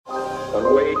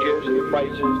on wages,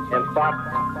 prices, and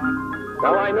profit.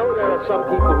 Now, I know there are some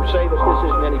people who say that this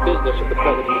isn't any business of the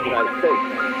President of the United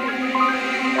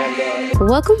States.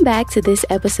 Welcome back to this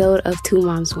episode of Two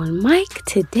Moms, One Mic.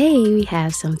 Today, we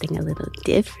have something a little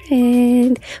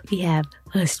different. We have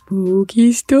a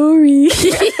spooky story.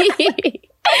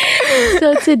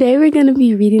 So today, we're going to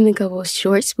be reading a couple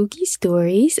short, spooky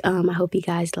stories. I hope you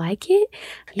guys like it.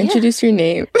 Yeah. Introduce your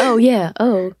name.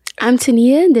 I'm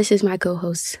Tania, and this is my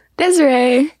co-host,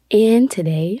 Desiree. And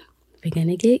today, we're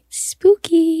gonna get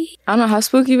spooky. I don't know how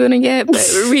spooky we're gonna get, but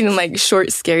we're reading like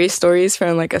short, scary stories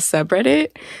from like a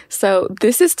subreddit. So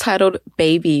this is titled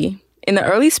Baby. In the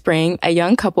early spring, a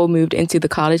young couple moved into the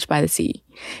cottage by the sea.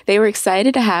 They were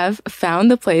excited to have found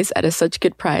the place at such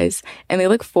good price, and they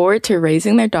look forward to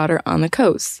raising their daughter on the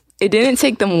coast. It didn't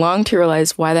take them long to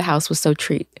realize why the house was so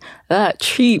cheap.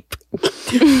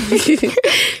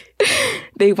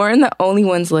 They weren't the only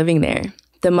ones living there.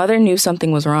 The mother knew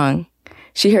something was wrong.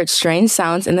 She heard strange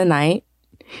sounds in the night.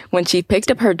 When she picked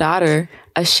up her daughter,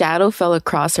 a shadow fell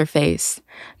across her face.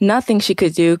 Nothing she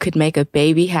could do could make a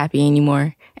baby happy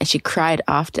anymore, and she cried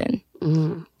often.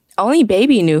 Only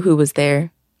Baby knew who was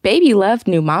there. Baby loved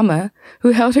New Mama,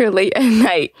 who held her late at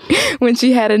night when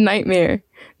she had a nightmare.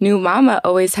 New Mama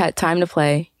always had time to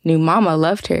play. New Mama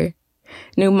loved her.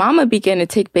 New Mama began to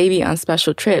take Baby on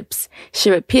special trips. She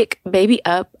would pick Baby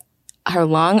up her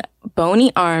long,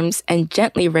 bony arms and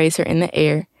gently raise her in the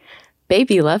air.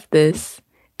 Baby loved this.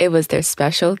 It was their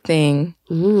special thing.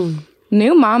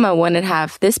 New Mama wanted to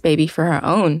have this baby for her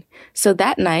own. So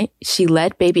that night, she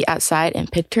led Baby outside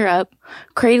and picked her up.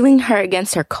 Cradling her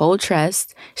against her cold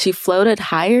chest, she floated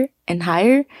higher and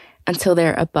higher until they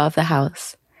were above the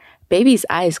house. Baby's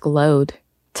eyes glowed.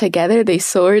 Together, they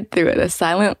soared through a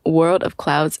silent world of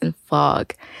clouds and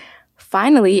fog.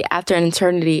 Finally, after an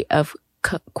eternity of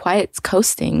quiet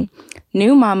coasting,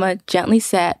 New Mama gently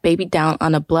sat Baby down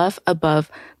on a bluff above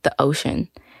the ocean.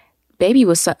 Baby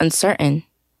was uncertain.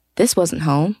 This wasn't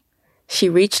home. She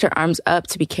reached her arms up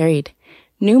to be carried.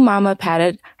 New Mama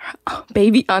patted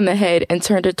Baby on the head and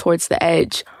turned her towards the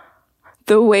edge.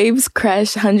 The waves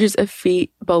crashed hundreds of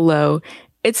feet below.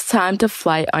 It's time to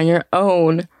fly on your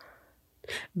own.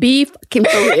 Be fucking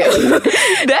for real.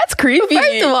 That's creepy.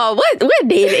 First of all, what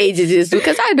day and age is this?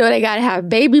 Because I know they gotta have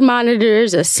baby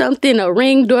monitors or something, a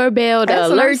Ring doorbell to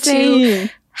alert you.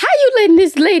 How you letting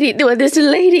this lady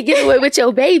get away with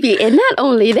your baby? And not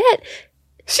only that,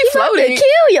 she about to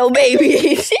kill your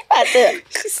baby. She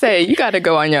say, you gotta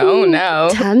go on your own now.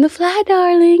 Time to fly,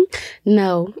 darling.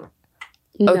 No.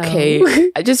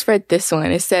 Okay, I just read this one.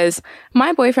 It says,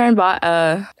 my boyfriend bought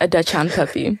a Dachshund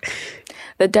puppy.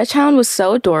 The Dachshund was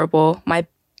so adorable. My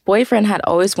boyfriend had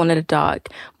always wanted a dog,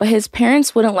 but his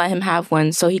parents wouldn't let him have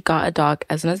one, so he got a dog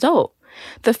as an adult.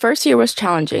 The first year was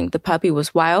challenging. The puppy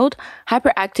was wild,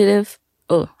 hyperactive,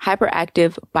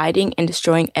 biting and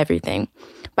destroying everything.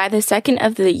 By the second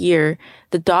of the year,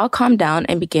 the dog calmed down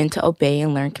and began to obey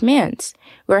and learn commands.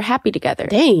 We were happy together.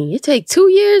 Dang, it take 2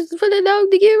 years for the dog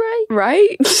to get right?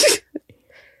 Right?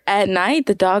 At night,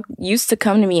 the dog used to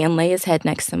come to me and lay his head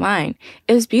next to mine.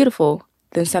 It was beautiful.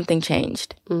 Then something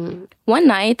changed. One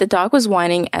night, the dog was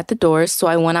whining at the door, so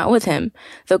I went out with him.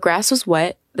 The grass was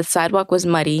wet, the sidewalk was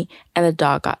muddy, and the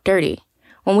dog got dirty.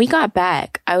 When we got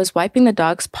back, I was wiping the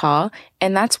dog's paw,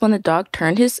 and that's when the dog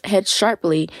turned his head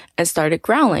sharply and started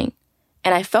growling.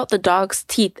 And I felt the dog's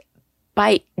teeth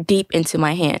bite deep into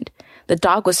my hand. The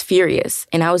dog was furious,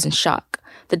 and I was in shock.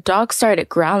 The dog started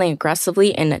growling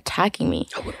aggressively and attacking me.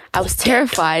 I was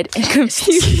terrified and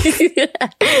confused.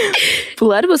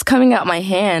 Blood was coming out my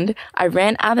hand. I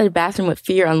ran out of the bathroom with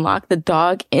fear and locked the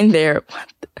dog in there.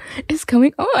 What is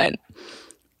going on?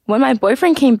 When my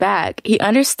boyfriend came back, he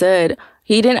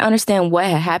didn't understand what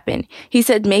had happened. He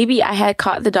said maybe I had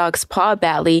caught the dog's paw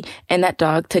badly and that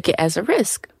dog took it as a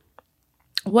risk.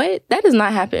 What? That does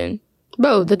not happen.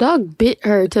 Bro, the dog bit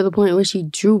her to the point where she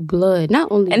drew blood.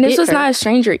 Not only and this was not a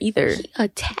stranger either. He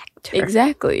attacked her.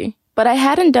 Exactly. But I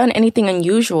hadn't done anything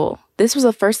unusual. This was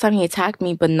the first time he attacked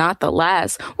me, but not the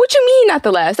last. What you mean not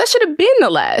the last? That should have been the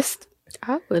last.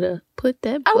 I would have put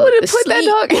that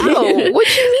dog out.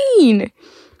 What you mean?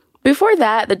 Before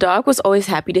that, the dog was always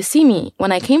happy to see me.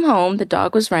 When I came home, the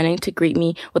dog was running to greet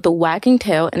me with a wagging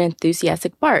tail and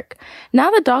enthusiastic bark.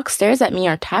 Now the dog stares at me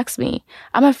or attacks me.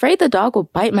 I'm afraid the dog will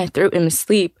bite my throat in my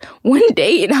sleep one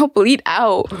day and I'll bleed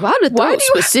out. Why the throat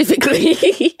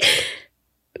specifically?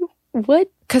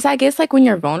 What? Because I guess like when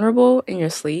you're vulnerable in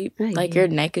your sleep, like your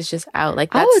neck is just out.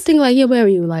 Like that's, I would think like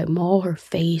maybe you like maul her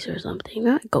face or something.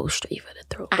 Not go straight for the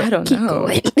throat. I don't know.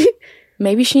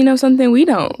 Maybe she knows something we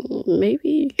don't.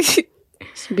 Maybe.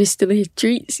 She be stealing his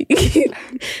treats. Get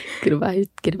him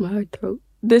out her throat.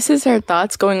 This is her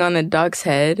thoughts going on the dog's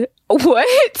head.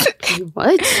 What?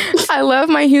 What? I love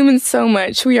my humans so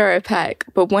much. We are a pack.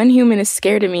 But one human is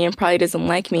scared of me and probably doesn't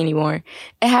like me anymore.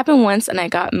 It happened once and I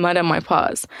got mud on my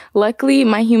paws. Luckily,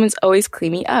 my humans always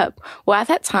clean me up. Well, at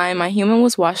that time, my human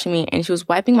was washing me and she was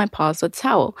wiping my paws with a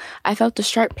towel. I felt a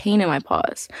sharp pain in my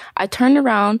paws. I turned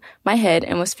around my head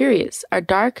and was furious. Our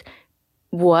dark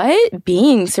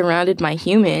being surrounded my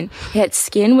human. He had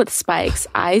skin with spikes,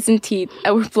 eyes and teeth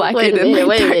that were blacker than my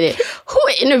Wait a minute. Who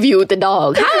interviewed the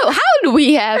dog? How do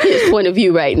we have his point of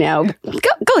view right now?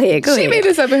 Go ahead. She made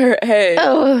this up in her head.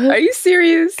 Oh. Are you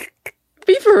serious?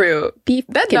 Be for real.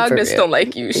 That dog just real. don't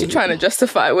like you. She's trying to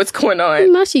justify what's going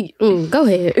on. No, go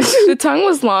ahead. The tongue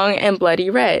was long and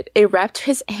bloody red. It wrapped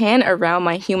his hand around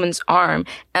my human's arm,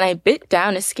 and I bit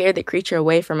down to scare the creature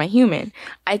away from my human.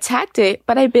 I attacked it,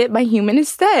 but I bit my human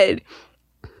instead.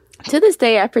 To this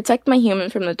day, I protect my human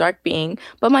from the dark being,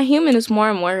 but my human is more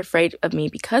and more afraid of me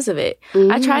because of it.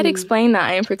 I try to explain that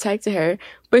I am protecting her,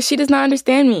 but she does not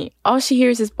understand me. All she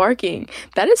hears is barking.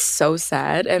 That is so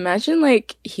sad. Imagine,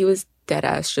 he was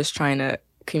deadass just trying to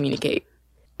communicate.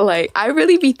 I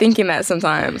really be thinking that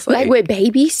sometimes. Like with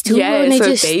babies, too? Yes, and they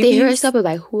just babies. stare us up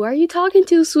and who are you talking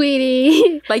to,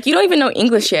 sweetie? You don't even know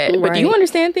English yet, but do you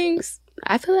understand things?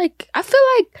 I feel like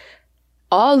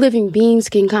all living beings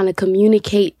can kind of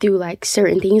communicate through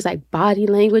certain things like body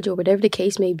language or whatever the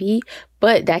case may be,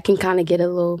 but that can kind of get a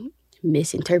little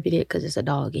misinterpreted because it's a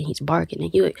dog and he's barking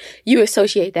and you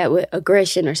associate that with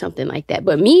aggression or something like that.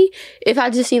 But me, if I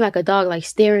just seen a dog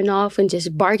staring off and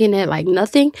just barking at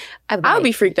nothing, I'll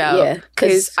be freaked out. Yeah,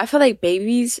 because I feel like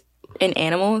babies and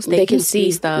animals, they can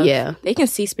see stuff. Yeah, they can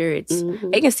see spirits.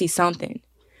 Mm-hmm. They can see something.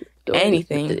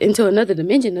 Anything into another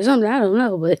dimension or something. I don't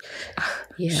know, but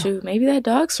yeah. Shoot, maybe that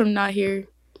dog's from not here.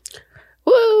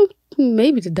 Well,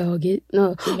 maybe the dog is.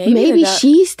 No, maybe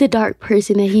she's the dark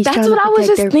person that he's. That's what I was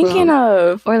just thinking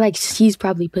of. Or she's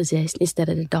probably possessed instead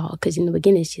of the dog. Because in the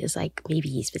beginning she was maybe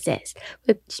he's possessed,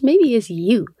 but maybe it's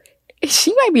you.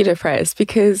 She might be depressed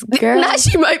because, girl. Nah,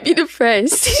 she might be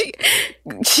depressed.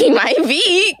 she might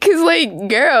be because,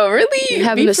 girl, really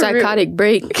having a psychotic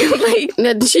break.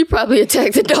 She probably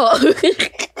attacked the dog.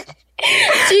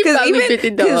 She probably bit the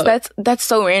dog. That's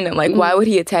so random. Why would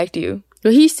he attack you?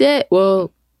 Well, he said,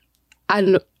 I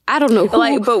don't know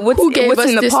who. But what's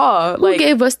in the paw? Who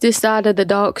gave us this side of the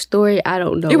dog story? I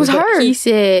don't know. It was her. He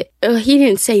said he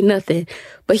didn't say nothing,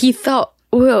 but he thought.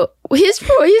 Well, his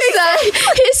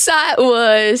side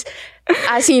was,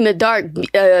 I seen a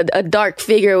dark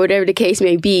figure, whatever the case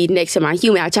may be, next to my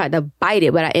human. I tried to bite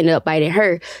it, but I ended up biting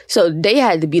her. So they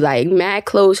had to be mad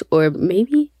close, or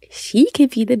maybe she could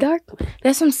be the dark one.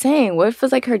 That's what I'm saying. What if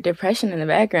it's her depression in the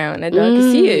background? That dog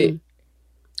can see it.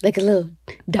 Like a little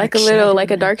dark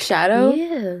a dark shadow?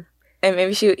 Yeah. And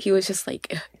maybe he was just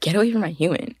get away from my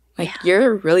human.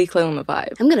 You're really killing the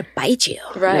vibe. I'm gonna bite you.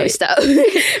 Right. No, stop.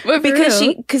 But because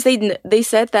they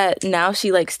said that now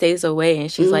she stays away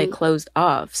and she's closed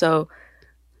off. So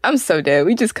I'm so dead.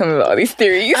 We just come up with all these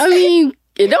theories. I mean,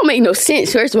 it don't make no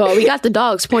sense. First of all, we got the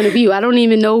dog's point of view. I don't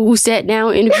even know who sat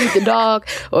down, interviewed the dog,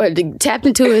 or tapped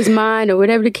into his mind, or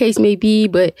whatever the case may be.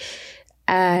 But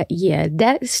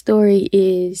that story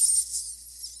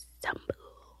is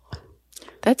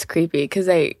that's creepy. Because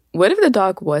what if the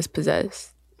dog was possessed?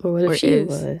 Or what if she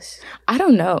was? I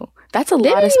don't know. That's a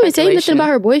lot of speculation. They didn't even say nothing about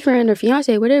her boyfriend or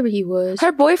fiance, whatever he was.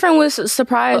 Her boyfriend was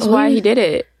surprised why he did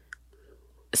it.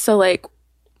 So,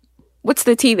 what's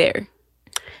the tea there?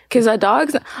 Because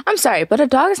I'm sorry, but a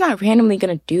dog is not randomly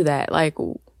going to do that.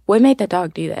 What made that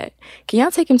dog do that? Can y'all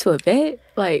take him to a vet?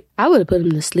 I would have put him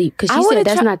to sleep. Because she said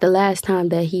that's not the last time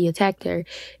that he attacked her.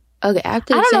 Okay,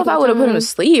 after I don't know if I would have put him to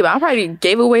sleep. I probably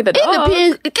gave away the dog.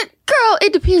 It depends. Girl,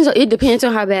 it depends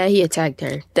on how bad he attacked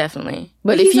her. Definitely.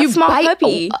 But if you small bite,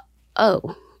 puppy.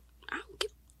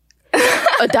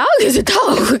 A dog is a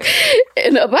dog,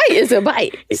 and a bite is a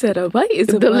bite. You said a bite is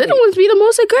a bite. The little ones be the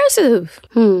most aggressive.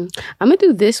 I'm gonna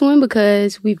do this one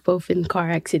because we've both been in car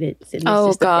accidents, and this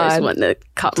is the first one that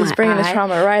caught my eye. Just bringing the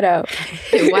trauma right out.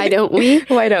 Why don't we?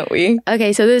 Why don't we?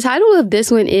 Okay, so the title of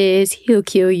this one is "He'll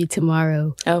Kill You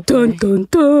Tomorrow." Oh, dun dun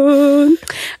dun.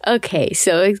 Okay,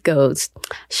 so it goes.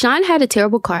 Sean had a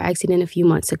terrible car accident a few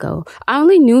months ago. I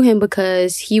only knew him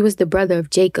because he was the brother of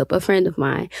Jacob, a friend of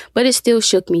mine, but it still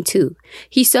shook me too.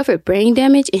 He suffered brain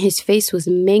damage and his face was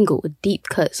mangled with deep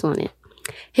cuts on it.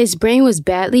 His brain was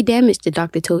badly damaged, the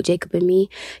doctor told Jacob and me.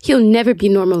 He'll never be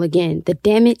normal again. The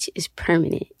damage is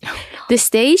permanent. The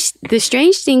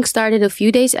strange thing started a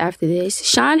few days after this.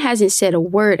 Sean hasn't said a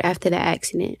word after the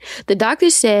accident. The doctor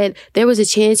said there was a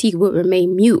chance he would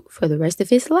remain mute for the rest of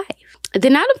his life.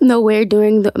 Then out of nowhere,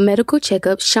 during the medical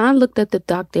checkup, Sean looked at the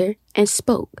doctor and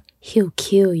spoke. He'll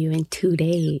kill you in 2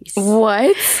 days.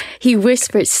 What? He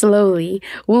whispered slowly.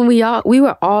 When we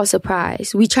were all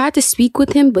surprised. We tried to speak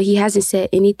with him, but he hasn't said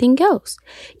anything else.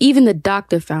 Even the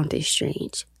doctor found it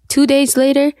strange. 2 days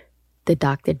later, the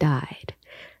doctor died.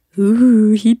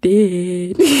 Ooh, he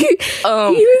did.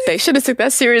 They should have took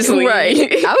that seriously. Right.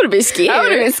 I would have been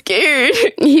scared.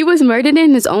 He was murdered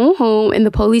in his own home, and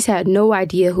the police had no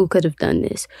idea who could have done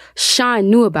this. Sean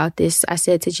knew about this, I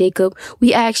said to Jacob.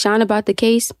 We asked Sean about the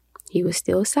case. He was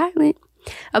still silent.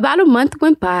 About a month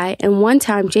went by, and one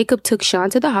time Jacob took Sean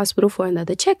to the hospital for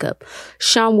another checkup.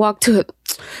 Sean walked to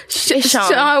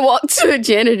a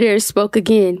janitor and spoke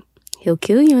again. He'll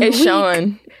kill you in a week.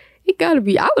 Sean. It gotta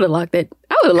be. I would have locked him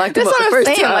up the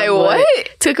first time. Like, what?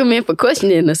 Took him in for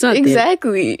questioning or something.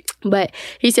 Exactly. But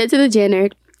he said to the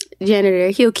janitor,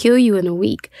 he'll kill you in a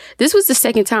week. This was the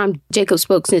second time Jacob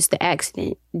spoke since the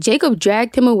accident. Jacob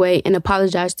dragged him away and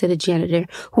apologized to the janitor,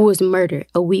 who was murdered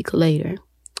a week later.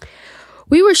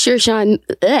 We were sure Sean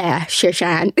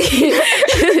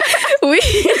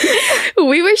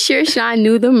we were sure Sean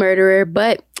knew the murderer,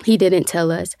 but he didn't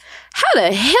tell us. How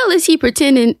the hell is he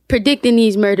predicting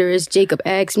these murderers? Jacob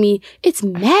asked me. It's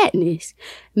madness.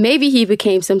 Maybe he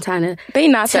became some kind of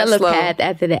telepath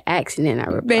after the accident, I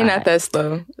replied. They not that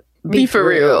slow. Be for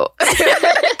real.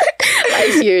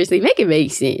 Like, seriously, make it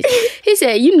make sense. He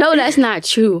said, that's not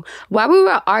true. While we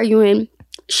were arguing,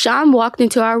 Sean walked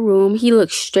into our room. He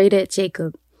looked straight at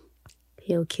Jacob.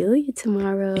 He'll kill you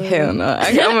tomorrow. Hell no.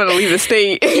 I'm going to leave the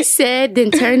state. He said,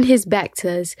 then turned his back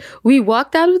to us. We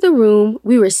walked out of the room.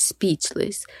 We were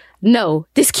speechless. No,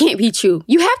 this can't be true.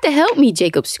 You have to help me,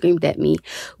 Jacob screamed at me.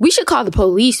 We should call the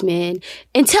police, man.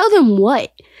 And tell them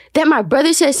what? That my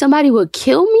brother said somebody would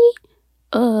kill me?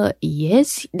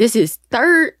 Yes. This is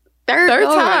third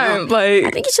time. Like,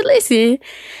 I think you should listen.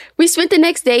 We spent the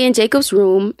next day in Jacob's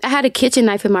room. I had a kitchen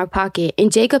knife in my pocket,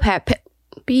 and Jacob had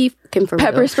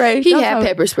pepper spray. He had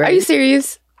pepper spray. Are you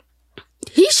serious?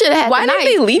 He should have had Why didn't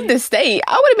they leave the state?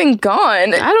 I would have been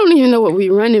gone. I don't even know what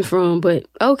we're running from, but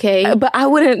okay. But I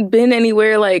wouldn't been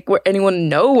anywhere like where anyone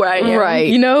know where I am. Right.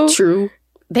 You know? True.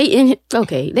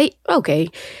 Okay.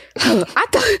 I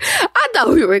thought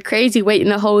we were crazy waiting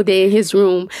the whole day in his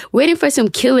room, waiting for some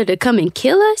killer to come and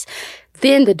kill us.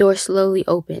 Then the door slowly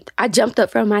opened. I jumped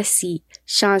up from my seat.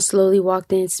 Sean slowly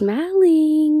walked in,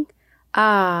 smiling.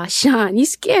 Ah, Sean, you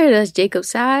scared us, Jacob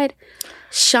sighed.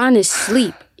 Sean is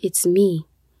asleep. It's me.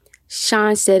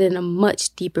 Sean said in a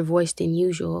much deeper voice than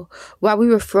usual. While we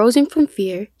were frozen from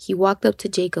fear, he walked up to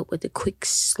Jacob with a quick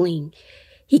sling.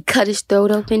 He cut his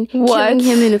throat open, killing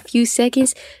him in a few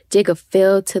seconds. Jacob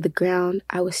fell to the ground.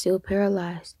 I was still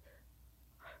paralyzed.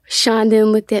 Sean then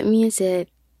looked at me and said,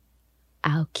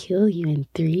 I'll kill you in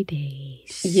 3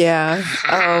 days. Yeah.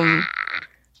 I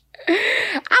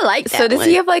like that. So does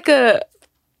he have like a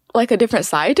different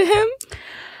side to him?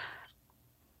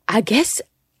 I guess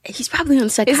he's probably on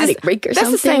psychotic break or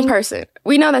something. That's the same person.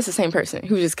 We know that's the same person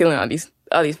who's just killing all these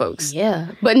folks.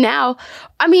 Yeah. But now,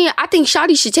 I think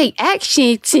Shawty should take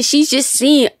action since she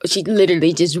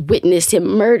literally just witnessed him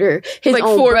murder his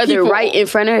own brother right in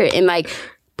front of her and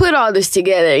put all this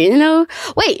together, you know?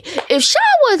 Wait, if Sean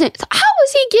wasn't, how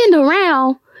was he getting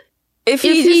around if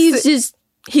he's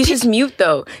just mute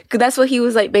though? Because that's what he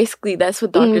was like, basically, that's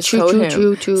what doctors told him.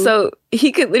 True. So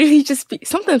he could literally just be,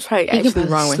 something's probably actually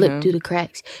wrong with him. Slip through the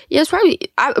cracks. Yeah, it's probably,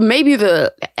 maybe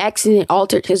the accident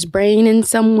altered his brain in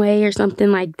some way or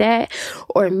something like that.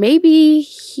 Or maybe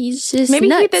he's just maybe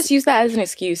nuts. he just used that as an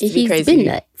excuse to be crazy. He's been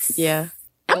nuts. Yeah.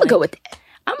 I'm going to go with that.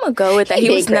 I'm going to go with that. He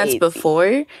was nuts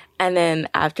before. And then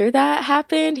after that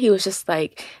happened, he was just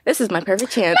like, this is my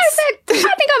perfect chance. Matter of fact,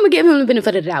 I think I'm going to give him the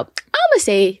benefit of the doubt. I'm going to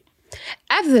say,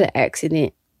 after the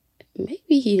accident,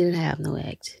 maybe he didn't have no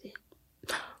accident.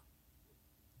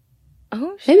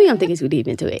 Oh, shit. Maybe I'm thinking too deep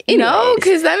into it. Anyways. No,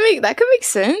 because that could make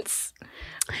sense.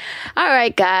 All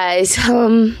right, guys.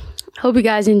 Hope you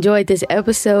guys enjoyed this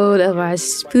episode of our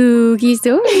spooky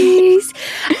stories.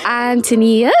 I'm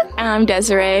Tania. I'm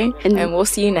Desiree. And we'll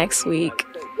see you next week.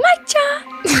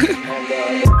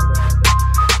 Bye,